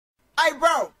Hey,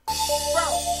 bro.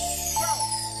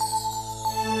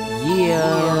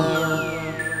 Yeah.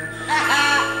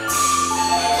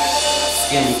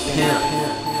 Skinny Pimp.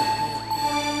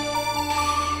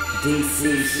 DC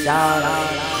shout out.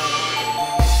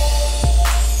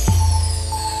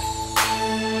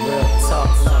 Real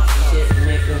talk, some shit,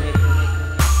 nigga.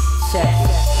 Check it.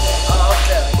 Oh, I'm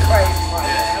feeling crazy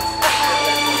right now.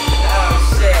 Oh,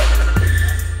 shit.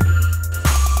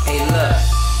 Hey, look.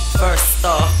 First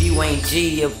off, you ain't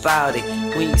G about it.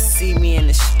 When you see me in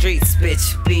the streets,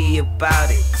 bitch, be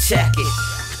about it. Check it.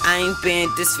 I ain't being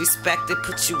disrespected,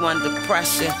 put you under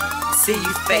pressure. See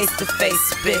you face to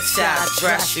face, bitch, I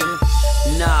address you.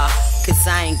 Nah, cause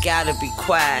I ain't gotta be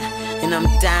quiet. And I'm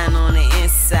dying on the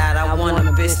inside, I want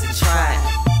a bitch to try it.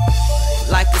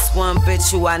 Like this one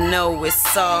bitch who I know is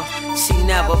soft. She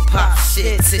never pop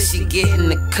shit till she get in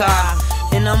the car.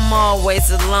 And I'm always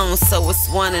alone, so it's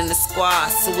one in the squad.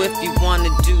 So if you wanna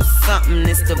do something,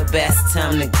 it's the best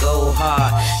time to go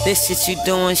hard. This shit you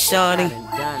doing, shorty?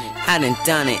 I done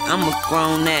done it. I'm a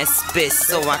grown ass bitch,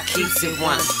 so I keeps it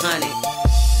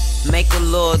 100. Make a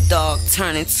little dog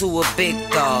turn into a big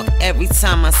dog. Every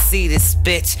time I see this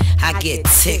bitch, I get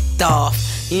ticked off.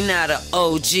 You not an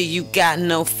OG, you got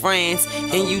no friends,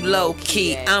 and you low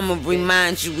key. I'ma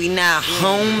remind you we not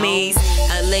homies.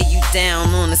 I lay you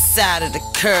down on the side of the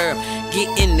curb. Get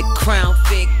in the crown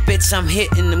big, bitch, I'm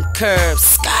hitting them curves.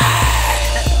 Sky.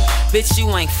 Bitch,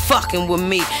 you ain't fucking with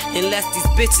me. Unless these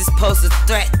bitches pose a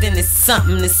threat, then it's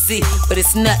something to see. But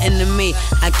it's nothing to me.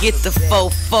 I get the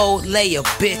 4-4, lay a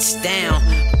bitch down.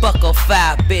 Buckle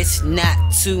 5, bitch,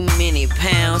 not too many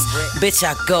pounds. Bitch,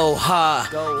 I go hard.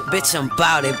 Bitch, I'm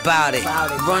bout it.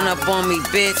 Run up on me,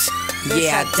 bitch.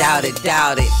 Yeah, I doubt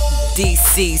it.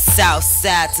 DC,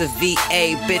 Southside to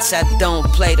VA, bitch, I don't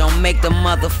play. Don't make the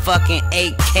motherfucking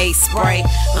AK spray.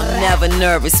 I'm never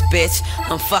nervous, bitch.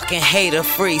 I'm fucking hater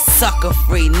free, sucker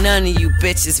free. None of you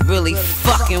bitches really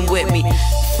fucking with me.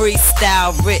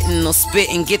 Freestyle written or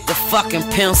spitting, get the fucking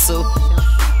pencil.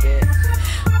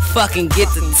 Fucking get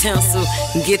the tinsel,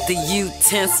 get the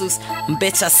utensils.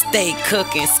 Bitch, I stay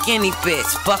cooking. Skinny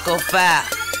bitch, buckle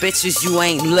 5. Bitches, you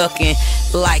ain't looking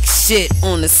like shit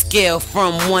on the scale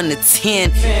from 1 to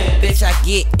 10. Bitch, I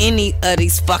get any of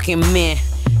these fucking men.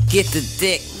 Get the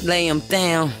dick, lay him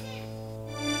down.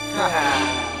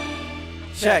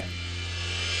 Check.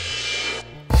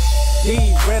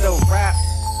 D.Riddle rap,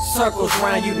 circles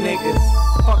round you niggas.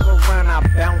 Fuck around, I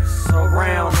bounce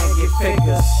around and get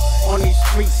figures on these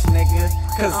streets, nigga.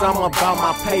 Cause I'm about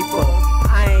my paper.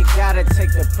 I ain't gotta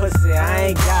take the pussy, I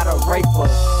ain't gotta rape her.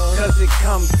 Cause it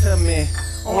come to me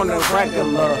on a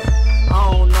regular.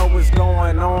 I don't know what's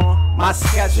going on, my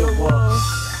schedule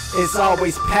is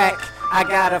always packed. I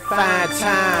gotta find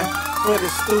time for the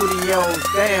studios.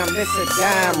 Damn, this a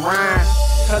dime rhyme.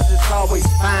 Cause it's always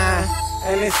fine,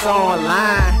 and it's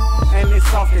online, and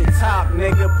it's off the top,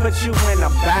 nigga. Put you in a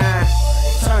bind.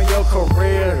 Turn your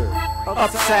career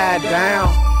upside down.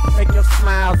 Make your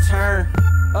smile turn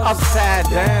upside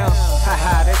down.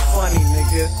 Haha, that's funny,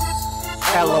 nigga.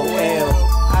 LOL.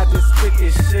 I just spit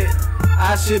this shit.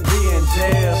 I should be in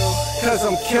jail. Cause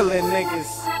I'm killing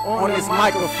niggas on this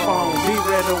microphone.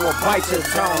 D.Riddle will bite your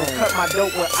tongue. Cut my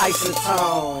dope with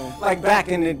isotone. Like back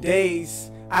in the days,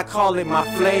 I call it my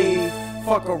flave.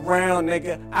 Fuck around,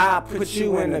 nigga, I'll put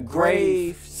you in the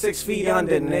grave. 6 feet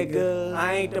under, nigga.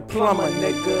 I ain't the plumber,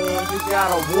 nigga. You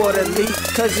got a water leak,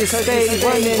 cause you stay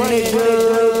running,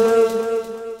 nigga.